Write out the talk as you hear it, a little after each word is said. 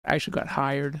I actually got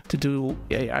hired to do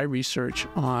AI research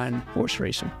on horse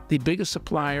racing. The biggest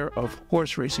supplier of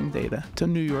horse racing data to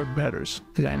New York bettors,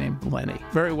 a guy named Lenny,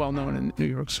 very well known in New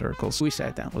York circles. We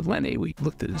sat down with Lenny, we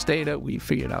looked at his data, we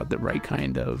figured out the right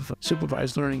kind of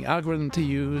supervised learning algorithm to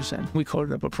use, and we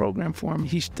coded up a program for him.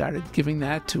 He started giving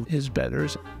that to his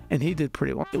bettors, and he did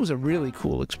pretty well. It was a really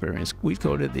cool experience. We'd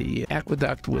go to the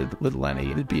aqueduct with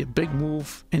Lenny. It'd be a big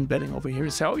move in betting over here.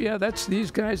 He'd say, oh yeah, that's these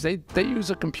guys, they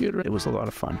use a computer. It was a lot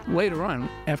of fun. Later on,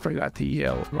 after I got to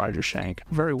Yale, Roger Schank,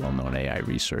 very well-known AI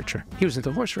researcher, he was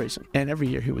into horse racing. And every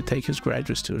year he would take his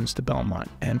graduate students to Belmont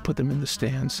and put them in the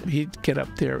stands. He'd get up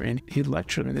there and he'd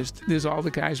lecture. And there's all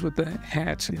the guys with the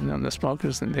hats and the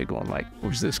smokers, and they're going like,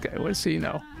 who's this guy? What does he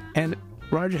know? And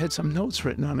Roger had some notes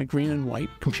written on a green and white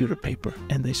computer paper,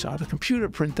 and they saw the computer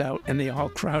print out, and they all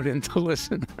crowd in to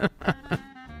listen.